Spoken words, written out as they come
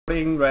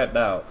thing right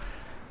now,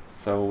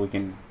 so we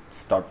can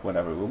start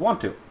whenever we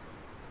want to.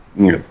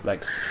 Yeah.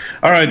 Like,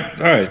 all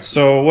right.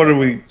 So what are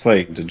we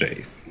playing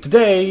today?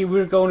 Today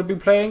we're going to be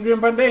playing Grim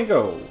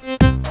Fandango.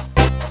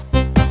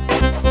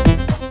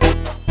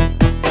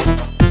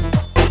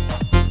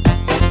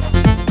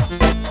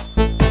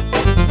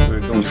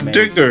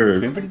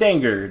 Grim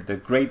Fandango, the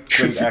great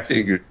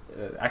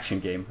action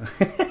game.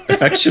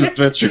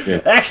 Action-adventure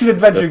game.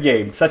 Action-adventure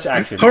game. Such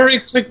action. Hurry,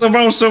 click the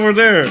mouse over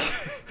there.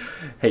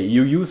 Hey,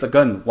 you use a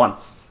gun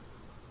once.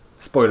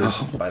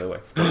 Spoilers, by the way.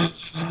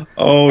 Spoilers.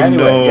 Oh,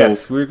 anyway, no.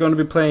 Yes, we're going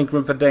to be playing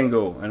Grim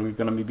Fandango, and we're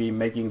going to be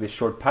making this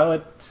short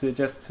pilot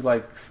just to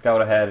like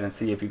scout ahead and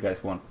see if you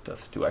guys want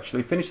us to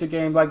actually finish the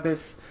game like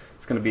this.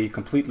 It's going to be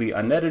completely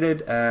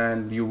unedited,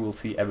 and you will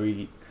see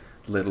every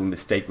little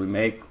mistake we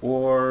make,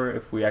 or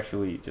if we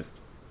actually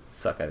just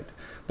suck at it.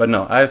 But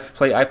no, I've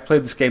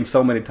played this game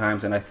so many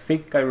times, and I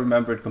think I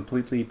remember it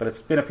completely, but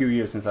it's been a few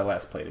years since I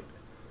last played it.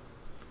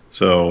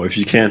 So if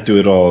you can't do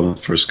it all in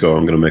the first go,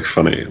 I'm going to make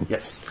fun of you.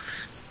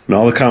 Yes. In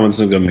all the comments,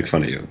 I'm going to make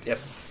fun of you.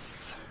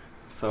 Yes.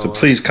 So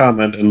please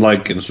comment and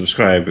like and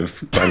subscribe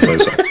if Banzaii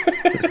sucks.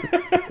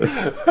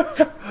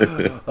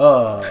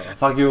 Oh,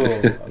 fuck you.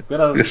 I'm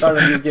going to start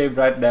a new game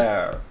right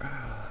now.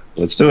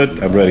 Let's do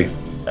it. I'm ready.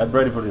 I'm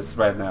ready for this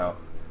right now.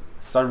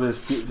 Start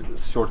with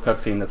this short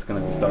cutscene that's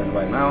going to be starting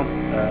right now.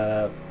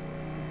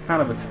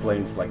 Kind of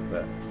explains like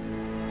the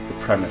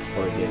premise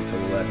for the game, so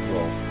we'll let it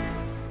roll.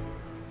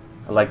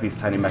 I like these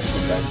tiny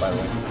Mexican guys, by the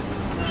way.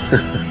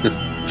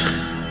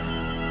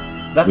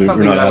 That's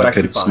something that I would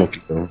actually buy.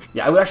 Smoking, though.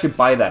 Yeah, I would actually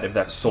buy that if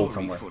that's sold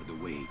somewhere. For the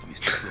wait,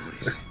 Mr.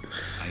 Flores.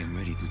 I am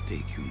ready to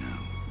take you now.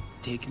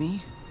 Take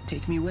me?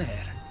 Take me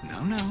where?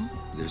 Now,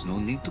 there's no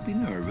need to be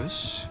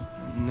nervous.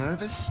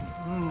 Nervous?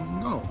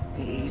 No.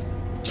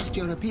 Just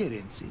your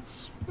appearance.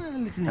 It's a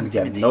little And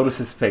again, notice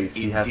his face.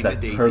 He has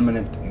that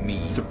permanent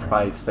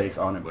surprise face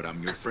on him. But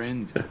I'm your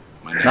friend.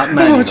 Not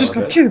Manny. Oh, I just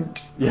got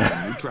killed. Yeah.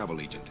 I'm your travel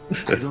agent.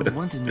 I don't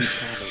want a new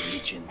travel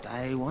agent.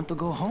 I want to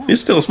go home.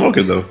 He's still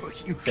smoking, though.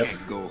 You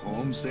can't go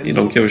home. You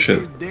don't give a shit.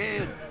 You're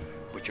dead.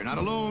 But you're not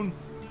alone.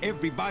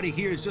 Everybody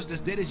here is just as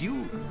dead as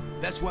you.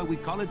 That's why we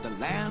call it the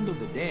land of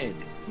the dead.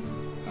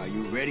 Are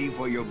you ready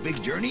for your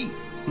big journey?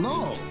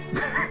 No.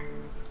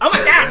 Oh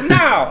my god,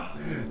 no!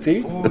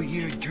 See?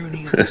 4-year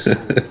journey of the soul.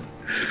 It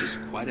is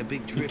quite a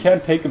big trip. You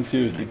can't take him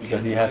seriously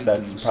because he has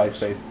that surprise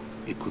face.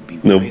 It could be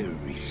Nope.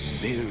 very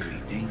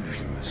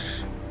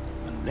dangerous.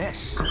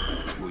 Unless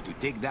you were to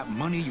take that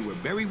money you were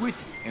buried with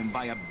and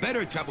buy a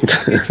better travel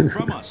package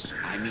from us.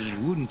 I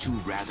mean, wouldn't you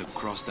rather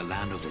cross the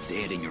land of the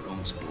dead in your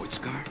own sports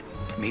car?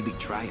 Maybe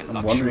try a luxury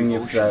I'm wondering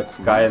if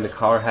that guy in the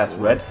car has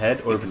red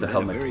head or if it's a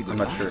helmet. I'm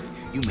not sure.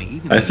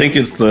 I think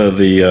it's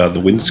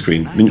the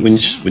windscreen.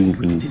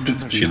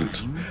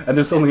 Windshield. And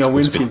there's only a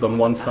windshield on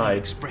one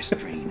side.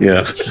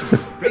 Yeah.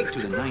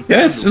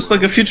 Yeah, it's just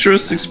like a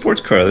futuristic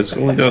sports car that's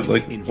only got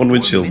like one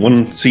windshield,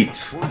 one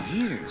seat.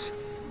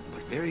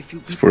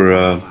 It's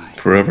for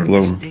forever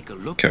alone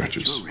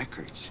characters.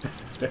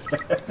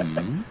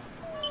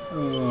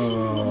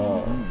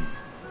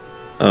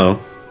 Oh.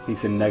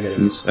 He's in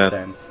negative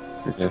stance.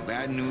 Yeah. The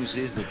bad news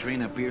is the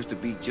train appears to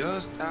be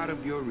just out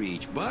of your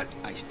reach, but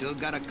I still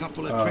got a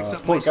couple of tricks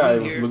up my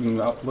sleeve here. Poor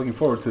guy was looking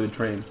forward to the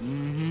train.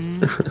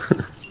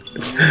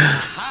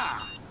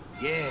 Aha!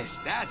 Yes,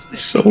 that's the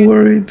so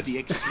worried. The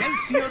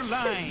Excelsior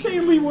line.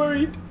 Insanely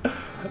worried.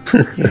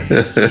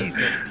 Yes, she's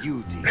a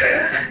beauty.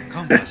 That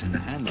compass and the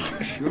handle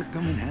will sure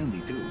come in handy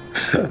too.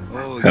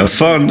 Oh, have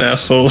fun,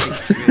 asshole.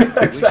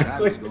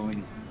 Exactly.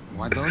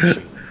 Why don't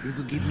you? You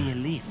could give me a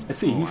lift. I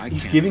see,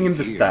 he's giving him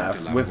the staff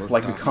with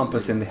like the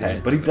compass in the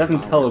head, but he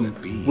doesn't tell him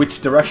which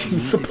direction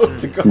he's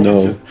supposed to go.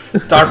 No. Just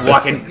start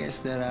walking.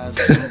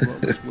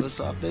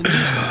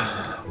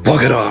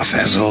 Walk it off,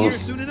 asshole. Here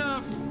soon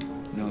enough.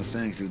 No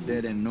thanks to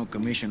dead and no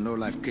commission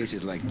low-life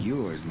cases like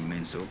yours,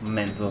 Menso.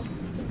 Mental.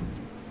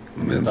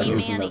 Mental. Start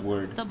using Manny, that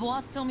word. the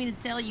boss told me to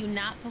tell you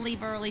not to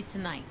leave early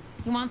tonight.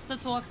 He wants to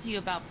talk to you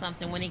about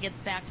something when he gets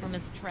back from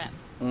his trip.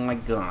 Oh my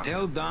god.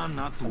 Tell Don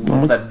not to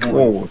Oh, that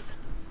voice.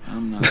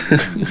 I'm not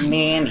going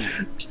Manny.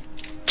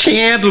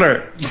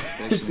 Chandler!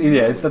 It's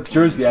the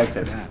Jersey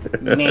accent.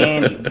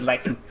 Manny, would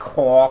like some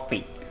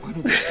coffee. Where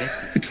do they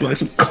get Would you like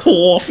some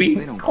coffee?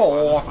 They don't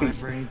Coffee. qualify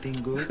for anything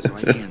good, so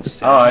I can't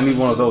say. Oh, I need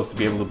one of those to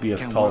be able to be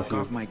as Can't tall work as you.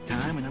 off my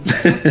time and I'm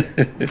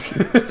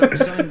start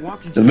selling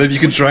walking And maybe you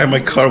can drive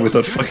my car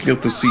without fucking up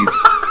the seats.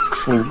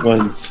 For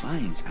once.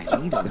 signs. I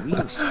need a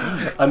real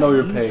sign. I know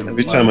your pain.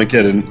 Every time I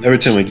get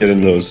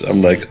in those,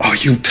 I'm like, oh,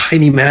 you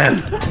tiny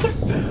man!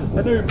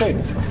 I know your pain.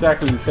 It's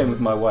exactly the same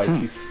with my wife.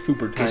 She's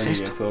super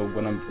tiny, and so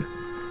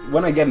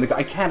when I get in the car,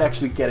 I can't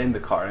actually get in the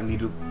car. I need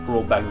to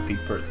roll back the seat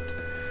first.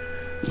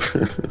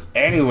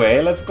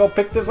 Anyway, let's go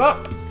pick this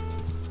up.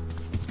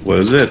 What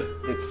is it?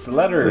 It's a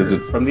letter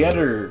from the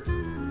editor.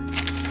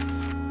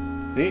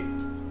 See?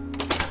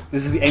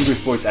 This is the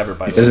angriest voice ever,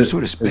 by the way.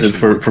 Is it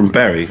from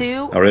Barry,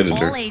 To our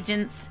editor? all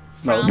agents,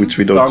 No, which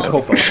we don't Don know.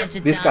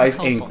 Copo. This guy's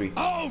angry.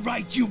 All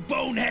right, you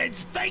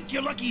boneheads, thank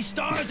your lucky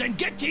stars and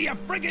get to your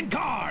friggin'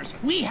 cars.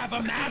 We have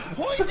a mass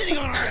poisoning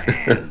on our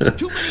hands.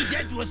 Too many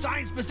dead to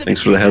assign specific.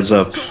 Thanks for the heads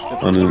up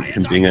on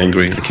him being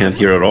angry. I can't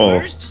hear at all.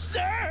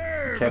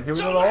 Can't hear it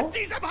at all?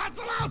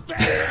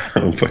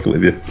 I'm fucking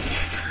with you.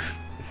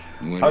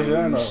 How should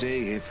I know?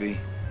 Say, Iffy.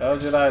 How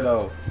should I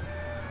know?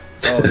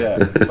 Oh yeah,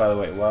 by the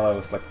way, while I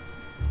was like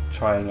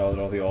trying out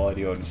all the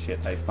audio and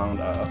shit, I found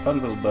a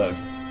fun little bug.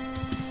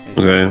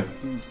 Okay,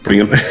 bring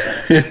him.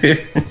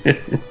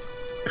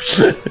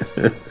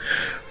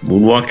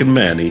 Moonwalking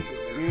Manny.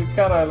 You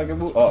gotta like a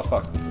move. Oh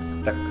fuck,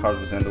 deck of cards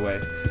was in the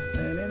way.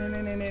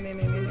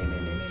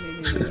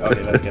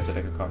 Okay, let's get the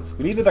deck of cards.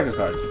 We need the deck of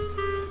cards.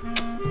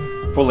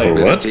 For later.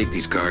 For what? Take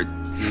these cards.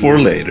 For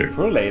later.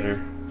 For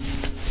later.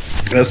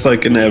 That's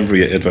like in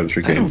every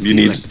adventure game. You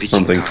need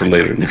something for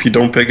later. And if you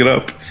don't pick it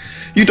up,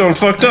 you don't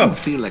fucked I don't up.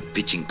 feel like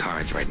pitching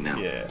cards right now.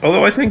 Yeah.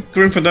 Although I think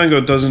Grim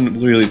Fandango doesn't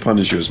really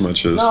punish you as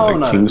much as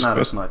King's not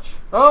Quest. as much.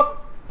 Oh,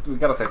 we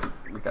gotta save.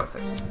 We gotta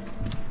save.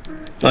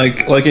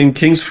 Like in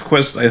King's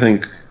Quest, I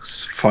think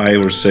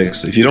 5 or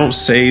 6. If you don't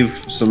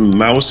save some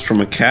mouse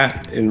from a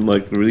cat in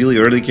like really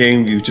early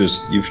game, you've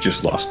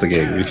just lost the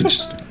game.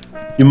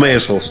 You may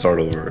as well start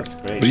over. That's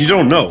great. But you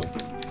don't know.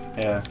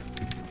 Yeah.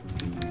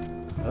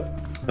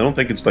 I don't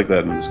think it's like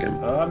that in this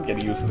game. I'm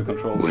getting used to the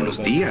controls. Buenos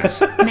a little bit.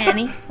 dias.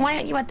 Manny, why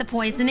aren't you at the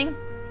poisoning?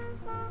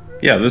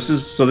 Yeah, this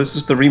is the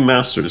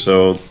remaster.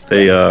 So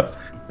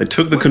they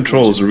took the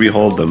controls and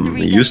rehauled them.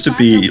 They used to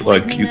be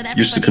like you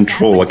used to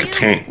control like a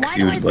tank.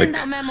 You would like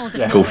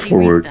go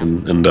forward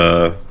and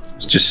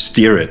just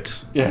steer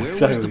it. Yeah,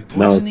 exactly.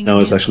 Now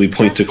it's actually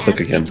point to click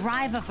again.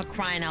 Driver for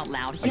crying out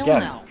loud. He'll Again.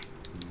 know.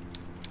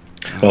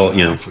 Well,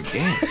 you know,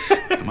 Forget.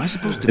 Am I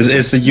supposed to?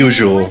 it's the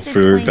usual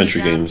for adventure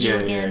games. Yeah,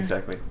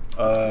 exactly.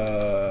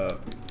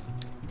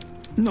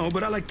 No,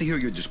 but I like to hear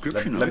your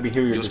description of Let it. me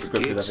hear your Just for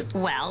description of kids. it.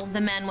 Well, the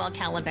Manuel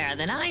Calavera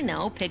that I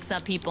know picks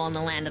up people in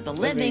the land of the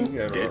living,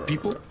 Dead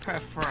people?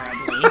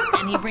 preferably,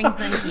 and he brings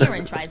them here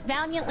and tries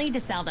valiantly to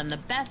sell them the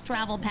best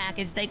travel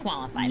package they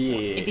qualify for.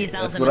 If he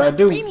sells that's them what I enough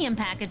do. premium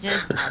packages,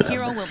 our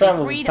hero will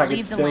Travel be free to package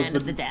leave the land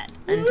of salesman. the dead.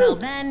 Until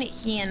then,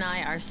 he and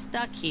I are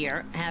stuck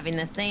here having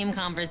the same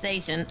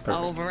conversation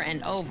over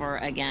and over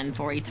again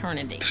for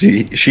eternity.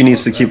 She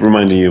needs to keep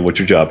reminding you what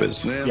your job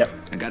is. Well, Yep.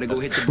 I gotta go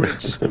hit the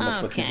bricks. That's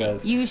what he Okay,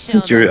 does. you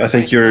show I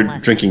think you're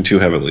drinking too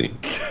heavily.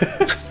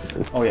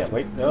 Oh yeah,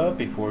 wait.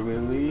 Before we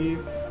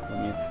leave,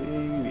 let me see.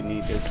 We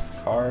need this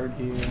card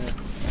here.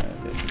 Where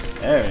is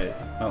it? There it is.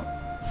 Oh,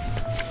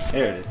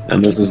 there it is.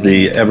 And this is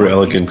the ever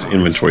elegant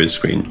inventory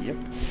screen. Yep.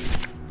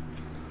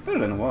 It's better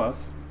than it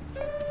was.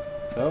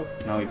 So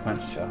now we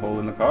punch a hole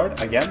in the card.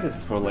 Again, this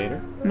is for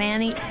later.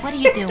 Manny, what are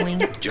you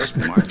doing? Just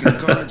marking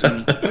cards,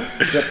 honey.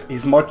 Yep,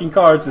 he's marking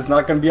cards. It's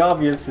not gonna be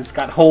obvious. It's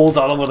got holes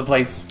all over the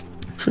place.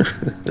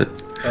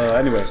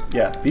 Anyway,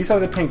 yeah, these are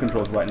the paint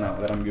controls right now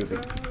that I'm using.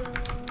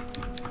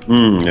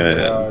 Yeah.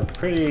 They are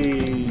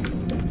pretty...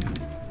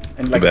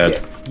 And like,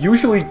 bad.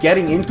 usually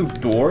getting into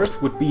doors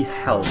would be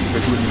hell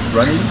because you would be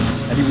running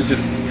and you would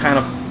just kind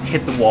of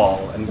hit the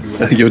wall and you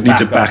would You would need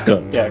to back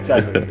up. Yeah,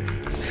 exactly.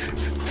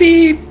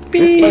 Beep, beep,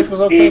 This place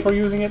was okay for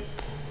using it,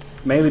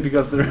 mainly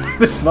because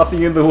there's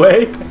nothing in the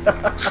way.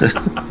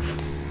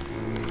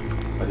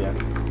 But yeah.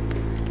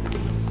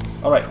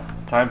 Alright,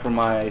 time for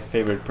my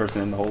favorite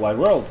person in the whole wide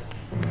world.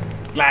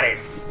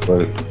 Gladys!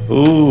 But,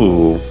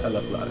 ooh. I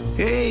love Gladys.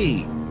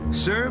 Hey,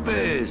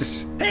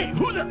 service. Hey,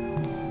 who the?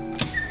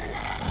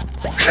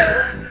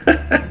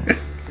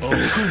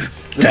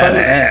 That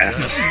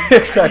ass.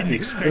 Exactly.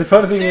 The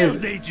funny thing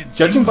is,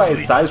 judging by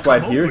his size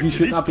right here, he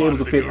should not be able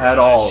to fit at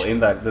all in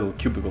that little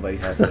cubicle that he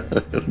has there.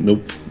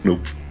 Nope.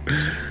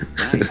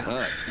 Nice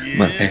hut.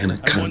 My I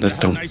anaconda wonder how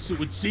don't. nice it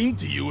would seem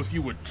to you if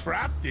you were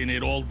trapped in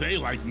it all day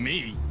like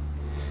me.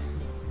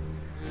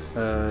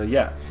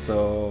 Yeah,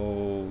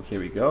 so here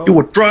we go. You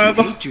a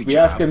driver? Hate your We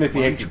job. ask him if he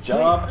Why hates don't his you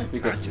job, quit?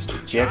 because It's not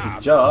just a he hates his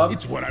job. job,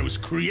 It's what I was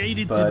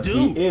created but to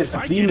do. he is If the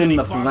I get demon any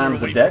of the farther land of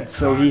the away dead, from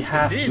so he cars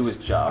has than to do this,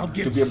 his job I'll to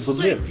get be able to sick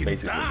live, and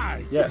basically.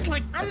 die. Yeah, It's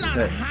like I'm as he not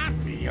said.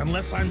 happy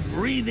unless I'm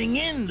breathing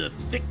in the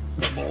thick,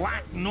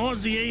 black,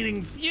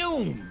 nauseating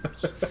fumes.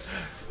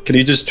 Can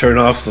you just turn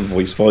off the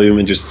voice volume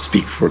and just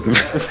speak for them?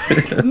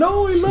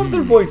 No, I love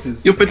their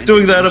voices. You've been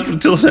doing that up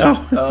until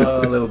now.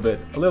 A little bit,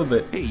 a little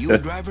bit. Hey, you a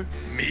driver?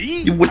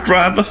 Me? You a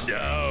driver?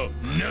 No.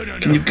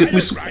 Can you get I me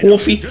don't some ride 'em,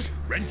 coffee? Just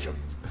wrench 'em.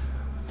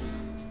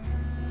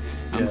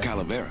 I'm Yeah.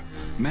 Calavera. That's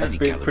Manny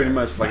pretty Calavera.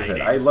 much like I said.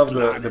 My I name's love the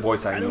Gladys.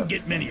 voice I acting. don't of get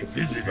this many one. It's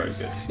very visitors.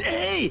 good.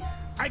 Hey,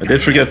 I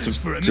did forget to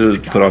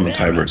put on the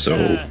timer, so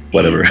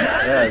whatever.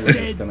 Yeah, we're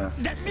just gonna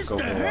go for a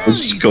while.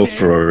 Let's just go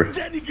for.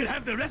 Then he could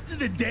have the rest of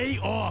the day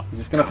off. We're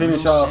just gonna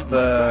finish off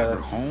Driver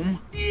the...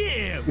 home?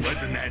 Yeah,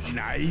 wasn't that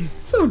nice?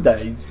 So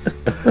nice.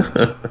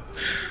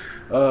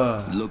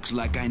 Looks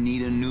like I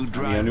need a new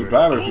driver. Yeah, a new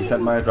driver. If he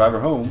sent my driver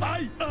home.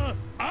 I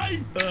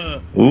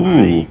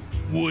Ooh.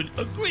 would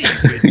agree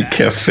with You that.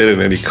 can't fit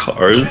in any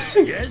cars.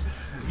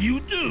 Yes, you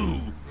do.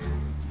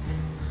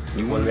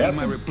 You what want we to be asked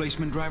my him.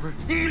 replacement driver?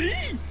 Me?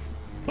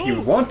 He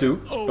would want to,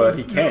 but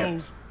he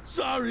can't.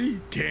 Sorry,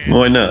 can't.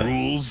 Why not?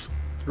 Rules.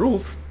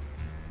 Rules.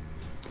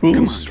 Rules.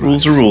 Come on,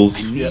 Rules are Bryce.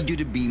 rules. I need you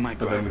to be my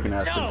But then we driver. can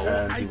ask him No,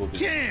 and I he will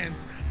just... can't.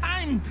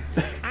 I'm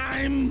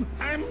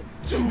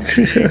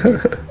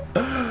too.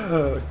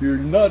 You're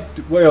not...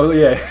 Well,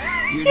 yeah.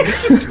 You're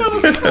not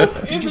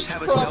you just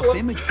have a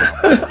self-image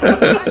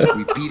problem.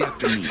 Repeat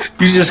after me.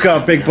 You just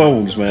got big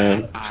bones,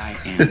 man. I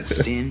am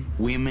thin.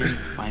 Women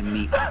find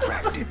me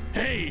attractive.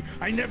 Hey,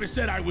 I never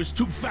said I was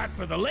too fat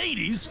for the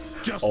ladies.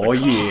 Just Oh,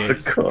 the yeah. The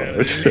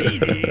cars. The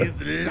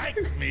ladies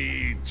like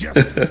me just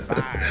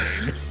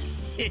fine.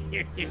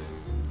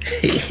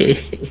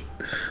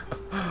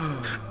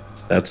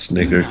 That's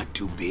You're nigger. not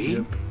too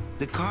big.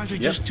 The cars are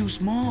just too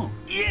small.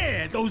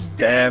 Yeah, those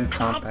Damn damn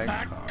compact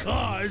compact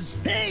cars.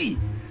 Hey,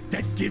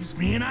 that gives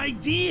me an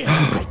idea.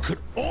 I could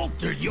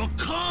alter your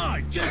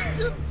car just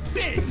a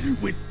bit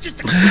with just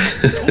a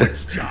quick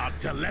torch job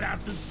to let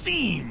out the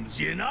seams,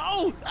 you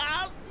know?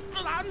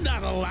 But I'm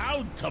not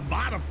allowed to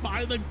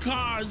modify the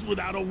cars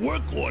without a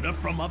work order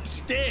from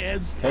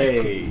upstairs.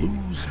 Hey.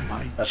 Lose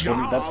my That's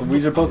job. what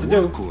we're supposed to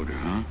do. Work order,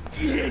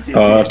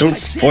 huh? Don't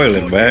spoil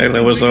it, man.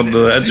 I was on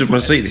the edge of my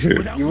seat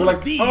here. You were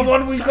like, oh,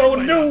 what are we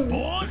going to do?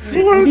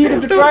 do? We need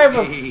him to drive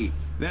us. Hey,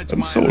 that's I'm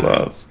my so line.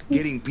 lost.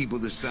 Getting people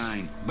to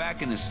sign.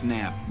 Back in a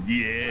snap.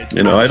 Yeah.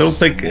 You know, I don't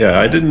think. Yeah,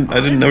 I didn't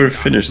never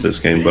finish this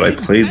game, but I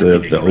played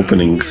the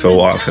opening so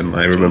often.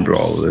 I remember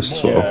all of this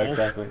as Yeah, well.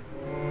 exactly.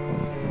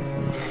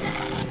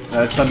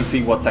 It's fun to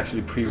see what's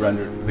actually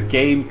pre-rendered. The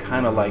game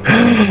kind of like...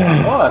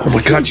 What? Oh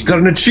my god, you got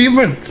an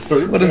achievement!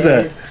 What is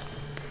that?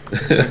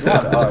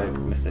 What? Oh, I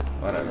missed it.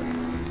 Whatever.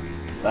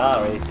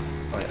 Sorry.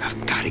 Oh, yeah.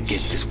 I've got to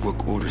get this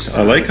work order I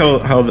signed. like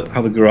how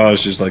the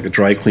garage is like a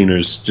dry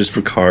cleaners just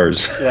for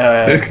cars.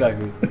 Yeah,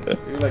 exactly.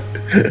 You're like,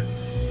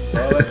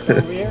 well, let's go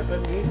over here.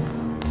 Let me...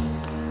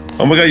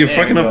 Oh my god, you're There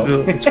fucking we up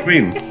go. the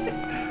screen.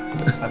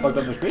 I fucked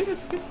up the screen.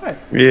 It's fine.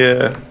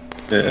 Yeah,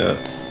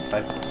 It's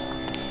fine.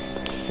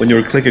 When you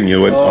were clicking,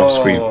 you went off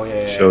screen.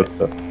 Yeah. Showed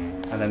up.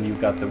 And then you've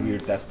got the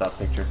weird desktop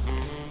picture.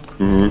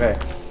 Mhm. Okay.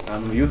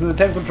 I'm using the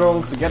 10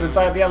 controls to get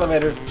inside the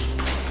elevator.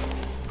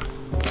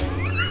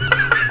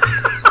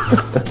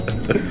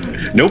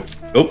 Nope.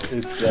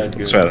 It's that good.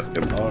 Let's try that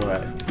again.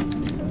 Alright.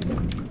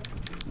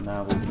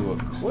 Now we'll do a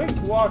quick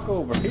walk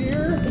over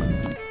here.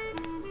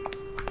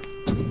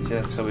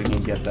 Just so we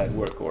can get that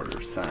work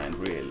order signed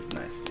really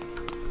nicely.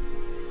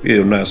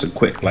 Real nice and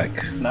quick,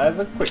 like. Nice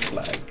and quick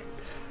like.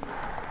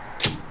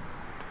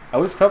 I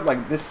always felt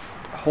like this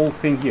whole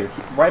thing here,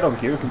 right over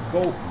here, if we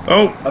go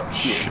Oh, up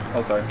here.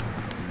 Oh, sorry.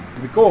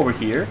 If we go over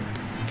here,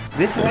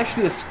 this is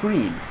actually a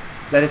screen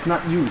that is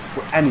not used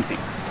for anything.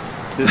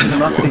 There's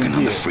nothing Walking on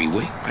here. the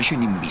freeway. I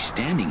shouldn't even be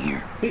standing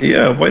here.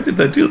 yeah. Why did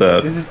that do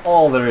that? This is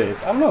all there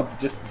is. I don't know,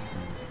 just...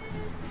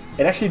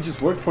 It actually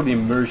just worked for the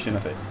immersion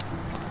of it.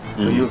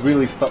 So you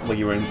really felt like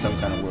you were in some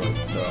kind of world.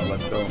 So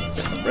let's go get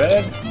some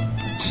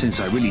bread. Since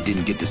I really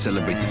didn't get to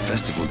celebrate the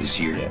festival this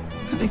year, Yeah.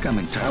 I think I'm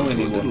entitled to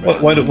a only need little.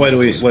 one Why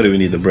do we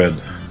need the bread?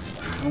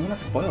 I don't want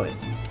to spoil it.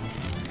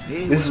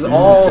 This is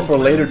all for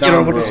later down You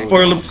don't the want road. to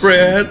spoil the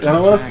bread. I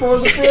don't want to spoil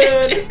the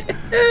bread.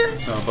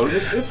 No, but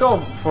it's all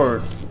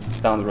for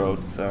down the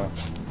road. So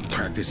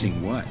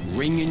Practicing what?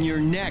 Wringing your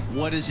neck,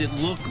 what does it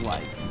look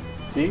like?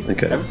 see,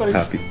 Okay,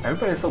 happy.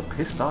 everybody's so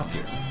pissed off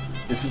here.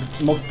 This is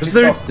the most pissed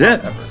they're off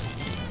dead. ever.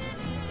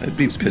 I'd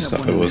be pissed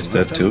off if I was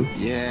dead too.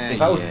 Yeah.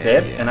 If I was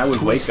dead and I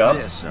would wake up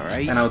this, all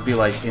right? and I would be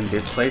like in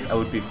this place, I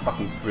would be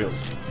fucking thrilled.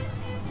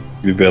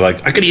 You'd be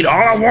like, I can eat all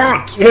I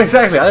want. Yeah,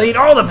 exactly. I eat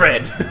all the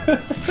bread.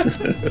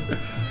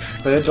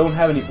 But I don't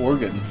have any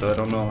organs, so I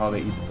don't know how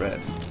they eat the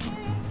bread.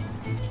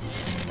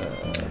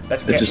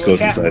 It just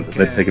goes inside.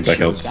 They take it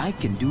back out. I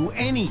can do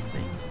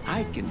anything.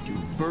 I can do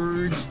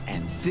birds,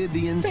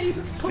 amphibians,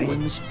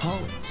 famous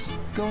poets.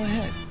 Go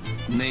ahead.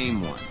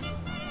 Name one.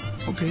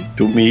 Okay.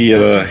 Do me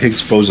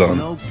Higgs boson.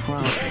 No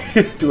problem.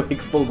 Do a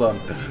expose on.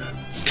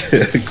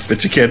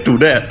 But you can't do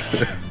that.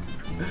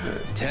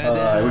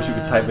 I wish you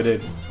could type it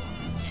in.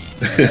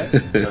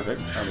 Alright,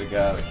 perfect. Now we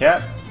got a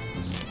cat.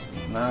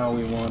 Now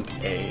we want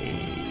a...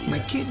 My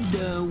kid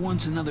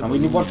wants another. And we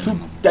need balloon one, two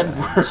animal. dead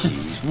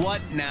worms.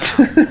 What now?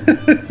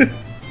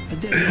 A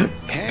dead worm.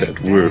 Hey, Dead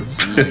worm.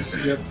 that's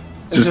easy. Yep.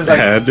 It's Just like,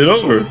 hand it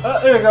over.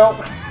 there you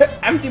go.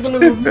 Empty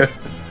balloon.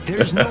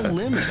 There's no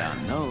limit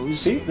on those.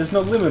 See, there's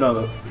no limit on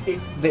them.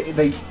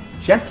 They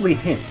gently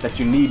hint that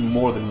you need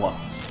more than one.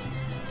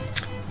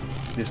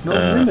 There's no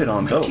limit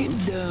on My those. kid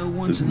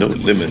wants There's no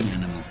another limit. balloon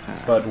animal.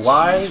 But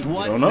why? We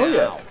What don't know now?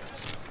 yet.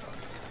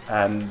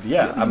 And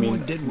yeah, I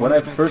mean, dead when I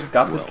worm first back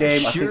got there. this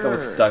game, I think I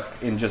was Sure.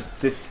 stuck in just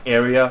this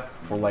area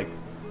for like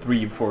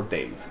 3-4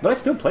 days. But I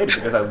still played it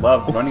because I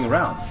love running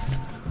around.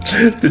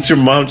 Did your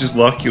mom just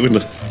lock you in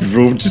the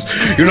room? Just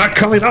you're not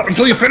coming out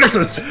until you finish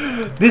this.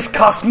 This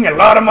cost me a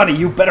lot of money.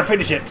 You better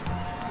finish it.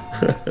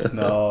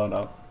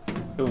 No.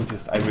 It was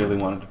just I really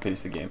wanted to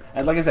finish the game.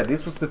 And like I said,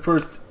 this was the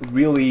first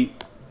really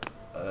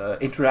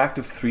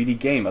interactive 3D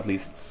game, at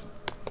least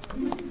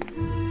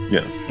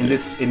Yeah. in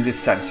this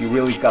sense. You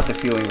really got the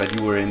feeling that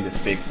you were in this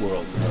big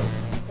world. So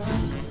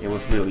it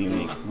was really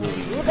unique.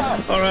 Really unique.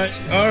 All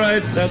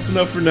right, that's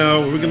enough for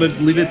now. We're gonna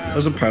leave it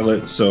as a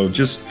pilot. So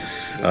just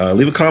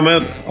leave a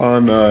comment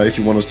on if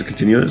you want us to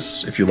continue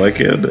this, if you like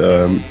it.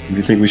 If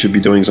you think we should be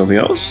doing something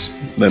else,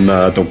 then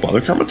don't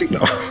bother commenting.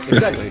 No.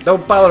 Exactly.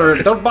 Don't bother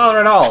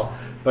at all.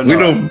 But we no,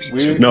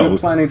 don't. We're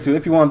planning to.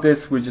 If you want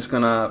this, we're just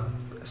gonna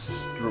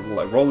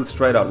like roll it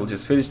straight out. We'll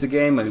just finish the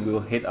game and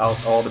we'll hit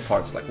out all the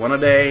parts like one a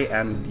day,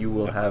 and you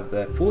will have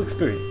the full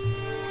experience.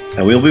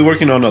 And we'll be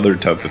working on other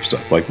type of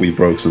stuff, like Wii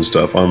Brokes and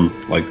stuff, on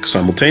like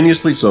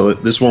simultaneously. So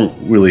this won't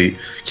really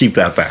keep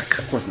that back.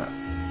 Of course not.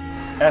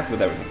 As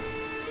with everything.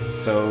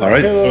 So all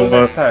right, until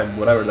next time,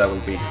 whatever that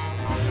will be.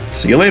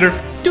 See you later.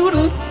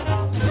 Doodles.